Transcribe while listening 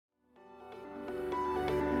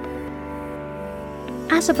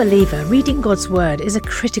As a believer, reading God's Word is a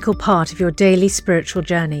critical part of your daily spiritual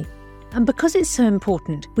journey. And because it's so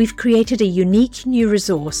important, we've created a unique new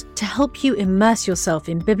resource to help you immerse yourself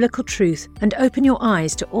in biblical truth and open your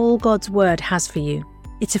eyes to all God's Word has for you.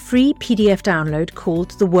 It's a free PDF download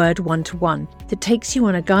called The Word 1-to-1 that takes you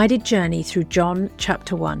on a guided journey through John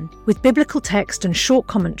chapter 1. With biblical text and short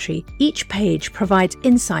commentary, each page provides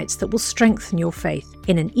insights that will strengthen your faith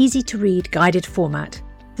in an easy-to-read guided format.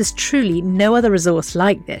 There's truly no other resource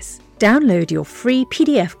like this. Download your free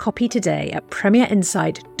PDF copy today at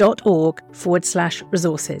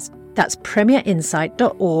premierinsight.org/resources. That's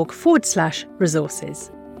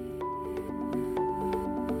premierinsight.org/resources.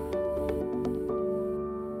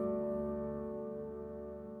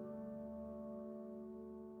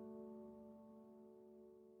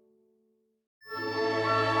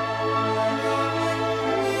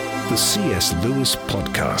 The C.S. Lewis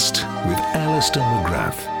Podcast with Alistair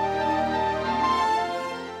McGrath.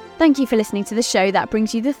 Thank you for listening to the show that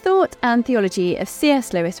brings you the thought and theology of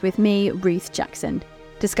C.S. Lewis with me, Ruth Jackson.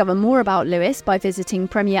 Discover more about Lewis by visiting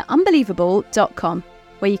premierunbelievable.com,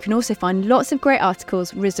 where you can also find lots of great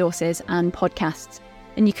articles, resources and podcasts.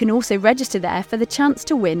 And you can also register there for the chance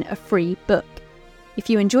to win a free book. If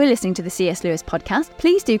you enjoy listening to the C.S. Lewis Podcast,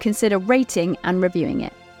 please do consider rating and reviewing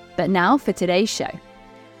it. But now for today's show.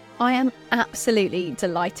 I am absolutely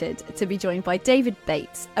delighted to be joined by David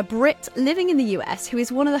Bates, a Brit living in the US who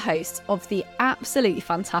is one of the hosts of the absolutely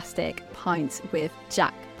fantastic Pints with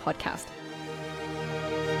Jack podcast.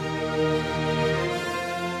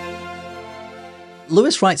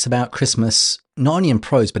 Lewis writes about Christmas not only in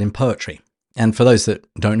prose but in poetry. And for those that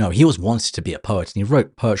don't know, he was wanted to be a poet and he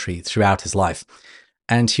wrote poetry throughout his life.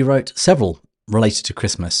 And he wrote several related to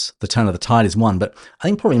Christmas. The Turn of the Tide is one, but I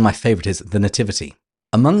think probably my favourite is The Nativity.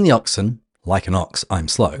 Among the oxen, like an ox, I'm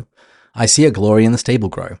slow, I see a glory in the stable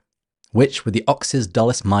grow, which with the ox's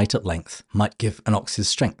dullest might at length might give an ox's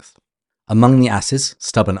strength. Among the asses,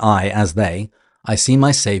 stubborn I as they, I see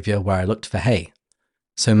my Saviour where I looked for hay.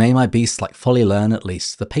 So may my beast like folly learn at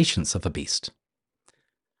least the patience of a beast.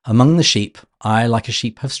 Among the sheep, I like a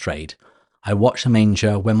sheep have strayed, I watch a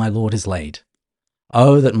manger where my Lord is laid.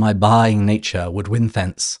 Oh, that my buying nature would win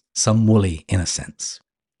thence some woolly innocence.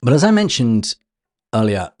 But as I mentioned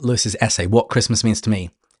earlier, Lewis's essay, What Christmas Means to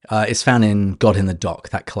Me, is found in God in the Dock,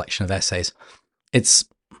 that collection of essays. It's,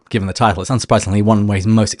 given the title, it's unsurprisingly one where he's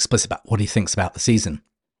most explicit about what he thinks about the season.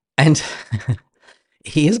 And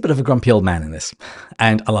he is a bit of a grumpy old man in this,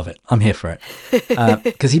 and I love it. I'm here for it.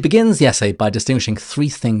 Because he begins the essay by distinguishing three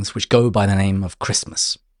things which go by the name of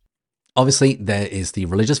Christmas. Obviously, there is the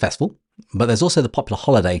religious festival, but there's also the popular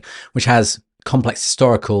holiday, which has complex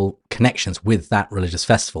historical connections with that religious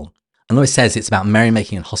festival. And Lewis says it's about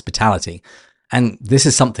merrymaking and hospitality. And this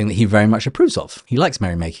is something that he very much approves of. He likes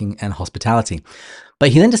merrymaking and hospitality. But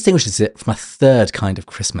he then distinguishes it from a third kind of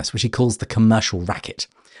Christmas, which he calls the commercial racket.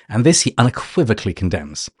 And this he unequivocally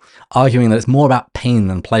condemns, arguing that it's more about pain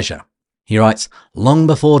than pleasure. He writes, long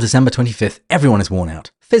before December 25th, everyone is worn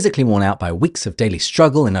out, physically worn out by weeks of daily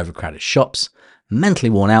struggle in overcrowded shops, mentally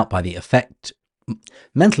worn out by the effort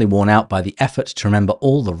to remember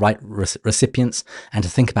all the right recipients and to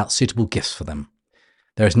think about suitable gifts for them.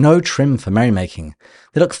 There is no trim for merrymaking.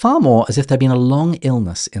 They look far more as if there'd been a long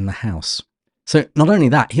illness in the house. So not only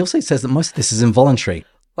that, he also says that most of this is involuntary.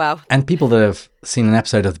 Wow. And people that have seen an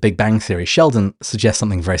episode of The Big Bang Theory, Sheldon suggests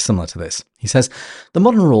something very similar to this. He says, the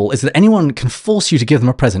modern rule is that anyone can force you to give them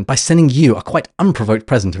a present by sending you a quite unprovoked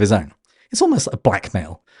present of his own. It's almost like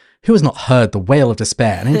blackmail. Who has not heard the wail of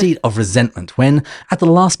despair and indeed of resentment when, at the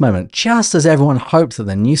last moment, just as everyone hoped that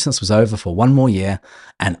the nuisance was over for one more year,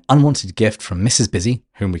 an unwanted gift from Mrs. Busy,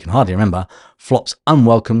 whom we can hardly remember, flops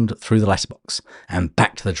unwelcomed through the letterbox, and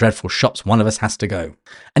back to the dreadful shops one of us has to go.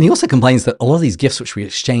 And he also complains that a lot of these gifts which we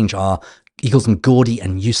exchange he calls them gaudy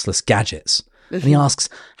and useless gadgets. And he asks,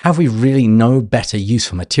 have we really no better use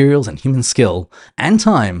for materials and human skill and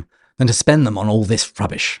time than to spend them on all this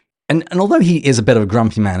rubbish? And although he is a bit of a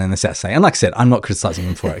grumpy man in this essay, and like I said, I'm not criticising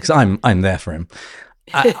him for it, because I'm there for him,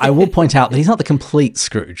 I will point out that he's not the complete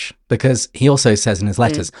Scrooge, because he also says in his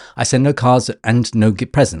letters, I send no cards and no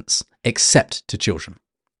presents, except to children.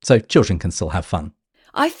 So children can still have fun.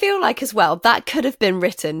 I feel like as well, that could have been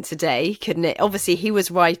written today, couldn't it? Obviously, he was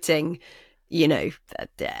writing, a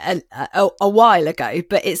while ago,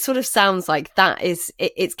 but it sort of sounds like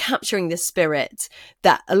it's capturing the spirit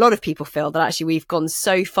that a lot of people feel, that actually we've gone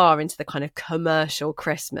so far into the kind of commercial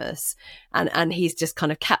Christmas, and he's just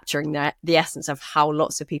kind of capturing the essence of how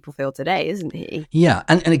lots of people feel today, isn't he? Yeah,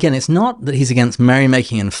 and again, it's not that he's against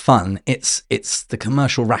merrymaking and fun, it's the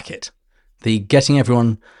commercial racket, the getting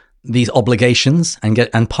everyone these obligations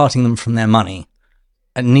and parting them from their money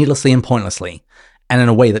needlessly and pointlessly, and in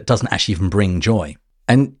a way that doesn't actually even bring joy.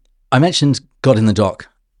 And I mentioned God in the Dock.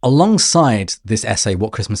 Alongside this essay,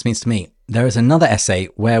 What Christmas Means to Me, there is another essay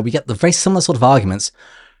where we get the very similar sort of arguments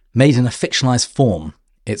made in a fictionalized form.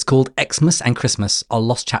 It's called Xmas and Christmas, a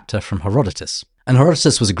Lost Chapter from Herodotus. And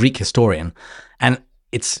Herodotus was a Greek historian, and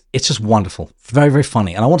it's just wonderful, very, very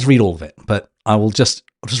funny. And I want to read all of it, but I'll just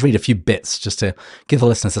read a few bits just to give the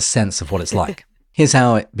listeners a sense of what it's like. Here's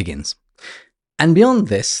how it begins. And beyond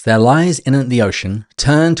this, there lies in the ocean,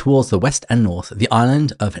 turned towards the west and north, the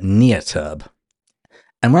island of Neoterb.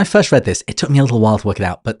 And when I first read this, it took me a little while to work it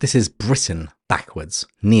out, but this is Britain backwards,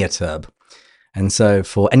 Neoterb. And so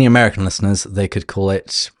for any American listeners, they could call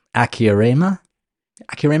it Akirema?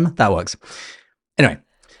 Akirema? That works. Anyway,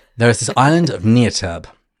 there is this island of Neoterb.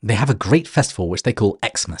 They have a great festival, which they call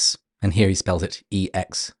Xmas. And here he spells it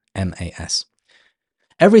E-X-M-A-S.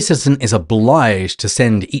 Every citizen is obliged to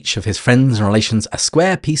send each of his friends and relations a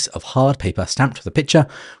square piece of hard paper stamped with a picture,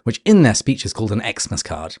 which in their speech is called an Xmas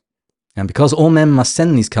card. And because all men must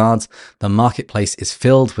send these cards, the marketplace is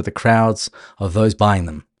filled with the crowds of those buying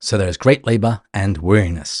them. So there is great labour and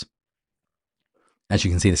weariness. As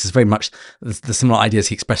you can see, this is very much the similar ideas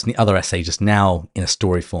he expressed in the other essay, just now in a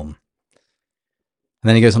story form. And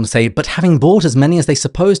then he goes on to say, but having bought as many as they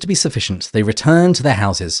suppose to be sufficient, they return to their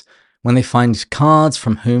houses. When they find cards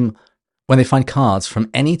from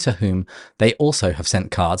any to whom they also have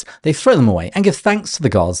sent cards, they throw them away and give thanks to the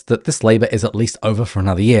gods that this labour is at least over for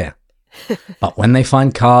another year. But when they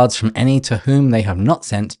find cards from any to whom they have not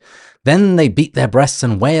sent, then they beat their breasts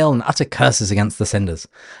and wail and utter curses against the senders.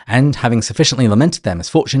 And having sufficiently lamented their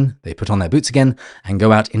misfortune, they put on their boots again and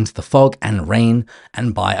go out into the fog and rain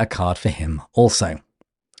and buy a card for him also.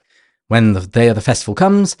 When the day of the festival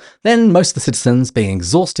comes, then most of the citizens, being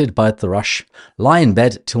exhausted by the rush, lie in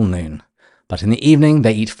bed till noon. But in the evening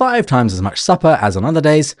they eat 5 times as much supper as on other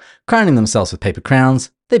days, crowning themselves with paper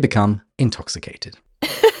crowns. They become intoxicated.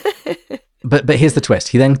 But here's the twist.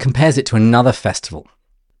 He then compares it to another festival.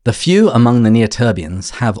 The few among the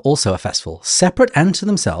Neoterbians have also a festival, separate and to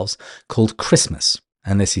themselves, called Christmas.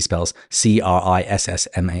 And this he spells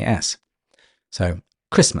C-R-I-S-S-M-A-S. So,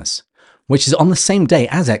 Christmas, which is on the same day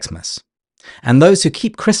as Xmas. And those who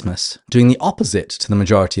keep Christmas, doing the opposite to the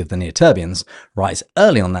majority of the Neoterbians, rise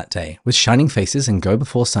early on that day with shining faces and go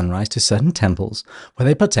before sunrise to certain temples where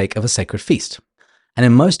they partake of a sacred feast. And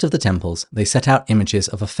in most of the temples, they set out images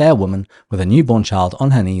of a fair woman with a newborn child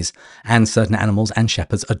on her knees and certain animals and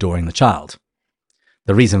shepherds adoring the child.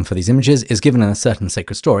 The reason for these images is given in a certain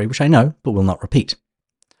sacred story, which I know, but will not repeat.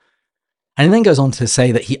 And he then goes on to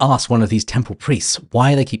say that he asked one of these temple priests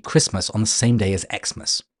why they keep Christmas on the same day as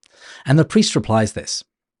Xmas. And the priest replies this: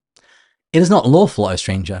 "It is not lawful, O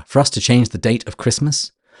stranger, for us to change the date of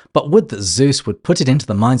Christmas, but would that Zeus would put it into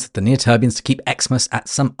the minds of the Neoterbians to keep Xmas at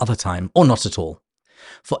some other time, or not at all.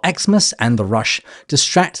 For Xmas and the rush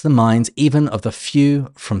distract the minds even of the few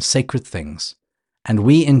from sacred things. And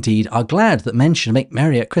we indeed are glad that men should make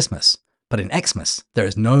merry at Christmas, but in Xmas there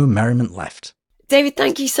is no merriment left." David,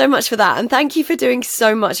 thank you so much for that. And thank you for doing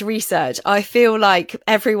so much research. I feel like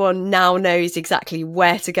everyone now knows exactly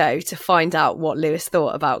where to go to find out what Lewis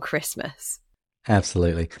thought about Christmas.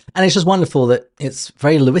 Absolutely. And it's just wonderful that it's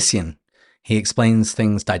very Lewisian. He explains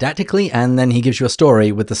things didactically and then he gives you a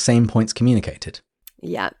story with the same points communicated.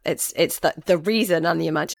 Yeah, it's the reason and the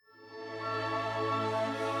imagination.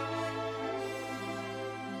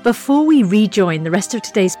 Before we rejoin the rest of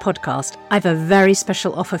today's podcast, I have a very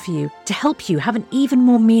special offer for you to help you have an even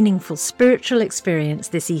more meaningful spiritual experience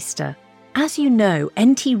this Easter. As you know,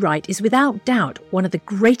 N.T. Wright is without doubt one of the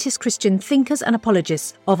greatest Christian thinkers and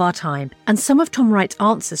apologists of our time, and some of Tom Wright's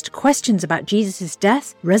answers to questions about Jesus'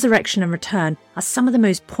 death, resurrection and return are some of the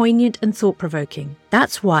most poignant and thought-provoking.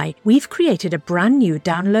 That's why we've created a brand new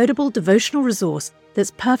downloadable devotional resource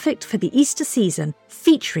that's perfect for the Easter season,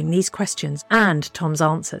 featuring these questions and Tom's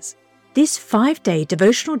answers. This 5-day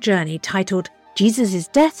devotional journey titled Jesus'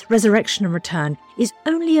 Death, Resurrection and Return is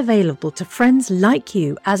only available to friends like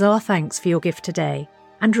you as our thanks for your gift today.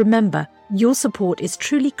 And remember, your support is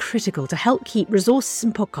truly critical to help keep resources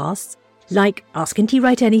and podcasts like Ask N.T.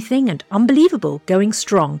 Wright Anything and Unbelievable going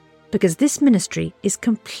strong, because this ministry is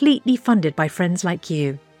completely funded by friends like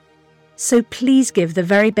you. So please give the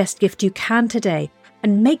very best gift you can today,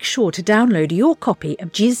 and make sure to download your copy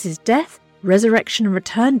of Jesus' Death, Resurrection and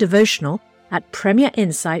Return devotional at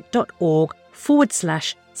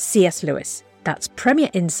premierinsight.org/C.S. Lewis. That's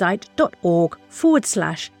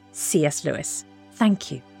premierinsight.org/C.S. Lewis.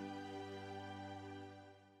 Thank you.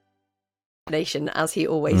 As he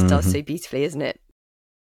always does so beautifully, isn't it?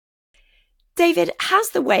 David, has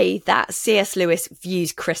the way that C.S. Lewis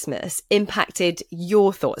views Christmas impacted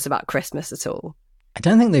your thoughts about Christmas at all? I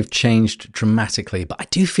don't think they've changed dramatically, but I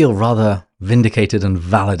do feel rather vindicated and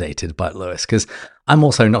validated by Lewis, because I'm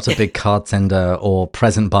also not a big card sender or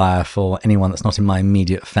present buyer for anyone that's not in my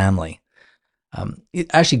immediate family.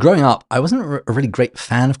 Actually, growing up, I wasn't a really great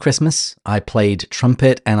fan of Christmas. I played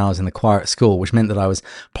trumpet and I was in the choir at school, which meant that I was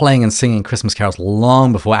playing and singing Christmas carols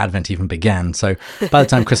long before Advent even began. So by the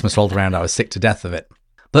time Christmas rolled around, I was sick to death of it.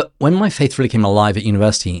 But when my faith really came alive at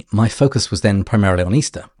university, my focus was then primarily on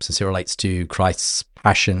Easter, since it relates to Christ's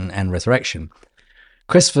passion and resurrection.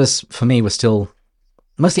 Christmas, for me, was still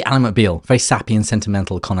mostly Ally McBeal, very sappy and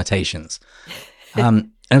sentimental connotations.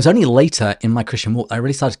 And it was only later in my Christian walk that I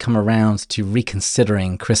really started to come around to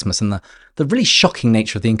reconsidering Christmas and the really shocking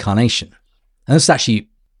nature of the incarnation. And this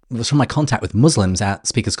was from my contact with Muslims at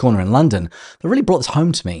Speaker's Corner in London that really brought this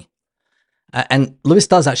home to me. And Lewis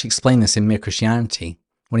does actually explain this in Mere Christianity,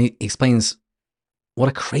 when he explains what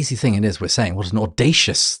a crazy thing it is we're saying, what an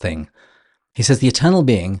audacious thing. He says, the eternal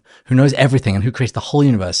being who knows everything and who created the whole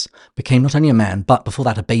universe became not only a man, but before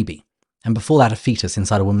that a baby, and before that a fetus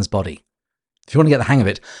inside a woman's body. If you want to get the hang of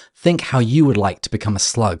it, think how you would like to become a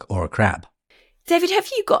slug or a crab. David, have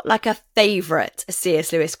you got like a favourite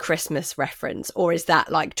C.S. Lewis Christmas reference, or is that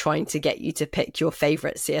like trying to get you to pick your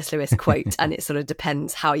favourite C.S. Lewis quote and it sort of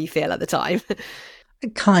depends how you feel at the time?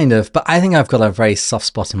 Kind of, but I think I've got a very soft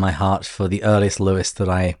spot in my heart for the earliest Lewis that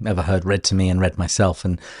I ever heard read to me and read myself,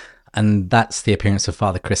 and that's the appearance of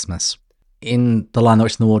Father Christmas. In The Lion, the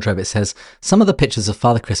Witch and the Wardrobe, it says, some of the pictures of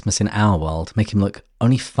Father Christmas in our world make him look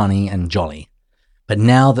only funny and jolly. But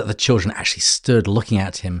now that the children actually stood looking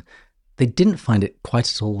at him, they didn't find it quite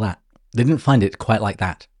at all that. They didn't find it quite like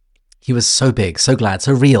that. He was so big, so glad,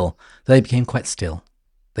 so real, that they became quite still.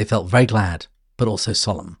 They felt very glad, but also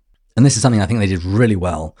solemn. And this is something I think they did really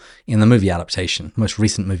well in the movie adaptation, most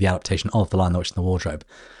recent movie adaptation of The Lion, the Witch and the Wardrobe.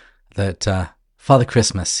 That Father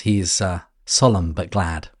Christmas, he's solemn but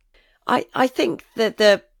glad. I think that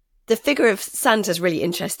the figure of Santa is really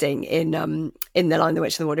interesting in The Lion, the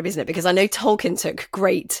Witch and the Wardrobe, isn't it? Because I know Tolkien took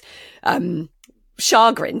great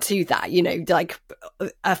chagrin to that, you know, like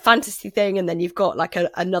a fantasy thing, and then you've got like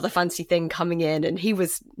another fantasy thing coming in, and he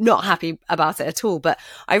was not happy about it at all. But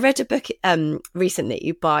I read a book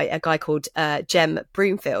recently by a guy called Jem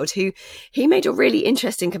Broomfield, who he made a really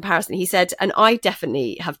interesting comparison. He said, and I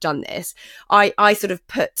definitely have done this, I sort of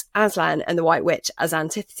put Aslan and the White Witch as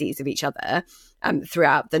antitheses of each other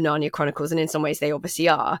throughout the Narnia Chronicles, and in some ways they obviously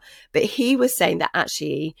are. But he was saying that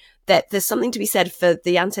actually that there's something to be said for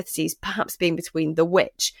the antitheses perhaps being between the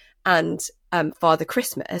witch and Father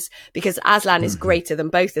Christmas, because Aslan is greater than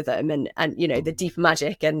both of them, and you know, the deep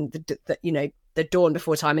magic and the you know, the dawn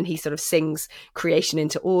before time, and he sort of sings creation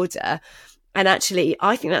into order. And actually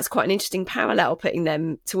I think that's quite an interesting parallel, putting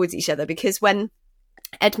them towards each other, because when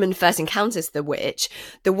Edmund first encounters the witch,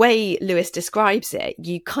 the way Lewis describes it,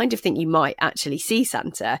 you kind of think you might actually see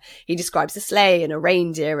Santa. He describes a sleigh and a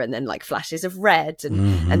reindeer, and then like flashes of red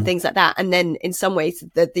and things like that. And then in some ways,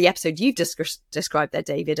 the episode you've described there,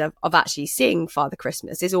 David, of actually seeing Father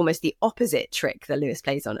Christmas is almost the opposite trick that Lewis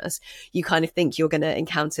plays on us. You kind of think you're going to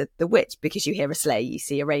encounter the witch because you hear a sleigh, you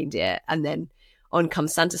see a reindeer, and then on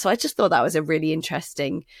comes Santa. So I just thought that was a really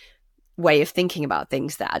interesting way of thinking about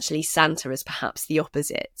things, that actually Santa is perhaps the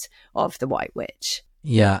opposite of the White Witch.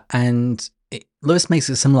 Yeah, and Lewis makes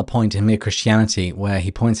a similar point in Mere Christianity, where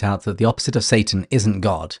he points out that the opposite of Satan isn't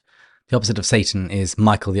God. The opposite of Satan is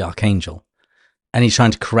Michael the Archangel. And he's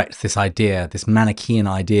trying to correct this idea, this Manichaean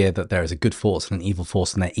idea that there is a good force and an evil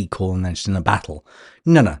force and they're equal and they're just in a battle.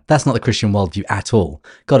 No, that's not the Christian worldview at all.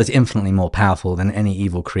 God is infinitely more powerful than any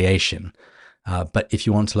evil creation. But if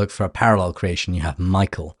you want to look for a parallel creation, you have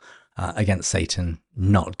Michael against Satan,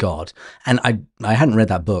 not God. And I hadn't read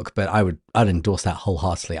that book, but I'd endorse that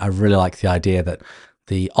wholeheartedly. I really like the idea that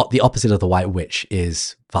the opposite of the White Witch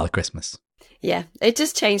is Father Christmas. Yeah, it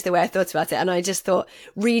just changed the way I thought about it. And I just thought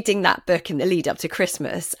reading that book in the lead up to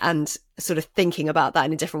Christmas and sort of thinking about that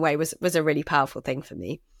in a different way was a really powerful thing for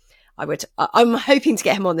me. I'm hoping to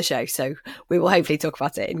get him on the show, so we will hopefully talk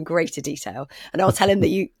about it in greater detail. And I'll tell him that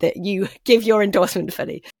you give your endorsement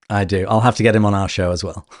fully. I do. I'll have to get him on our show as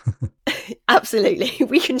well. Absolutely.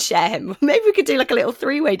 We can share him. Maybe we could do like a little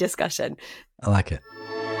three-way discussion. I like it.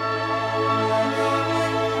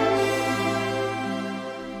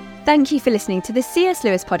 Thank you for listening to the C.S.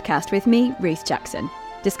 Lewis podcast with me, Ruth Jackson.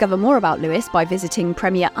 Discover more about Lewis by visiting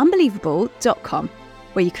premierunbelievable.com,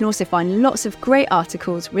 where you can also find lots of great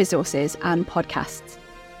articles, resources and podcasts.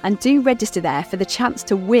 And do register there for the chance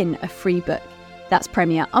to win a free book. That's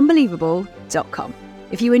premierunbelievable.com.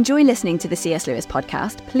 If you enjoy listening to the C.S. Lewis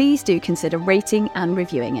podcast, please do consider rating and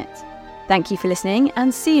reviewing it. Thank you for listening,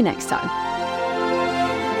 and see you next time.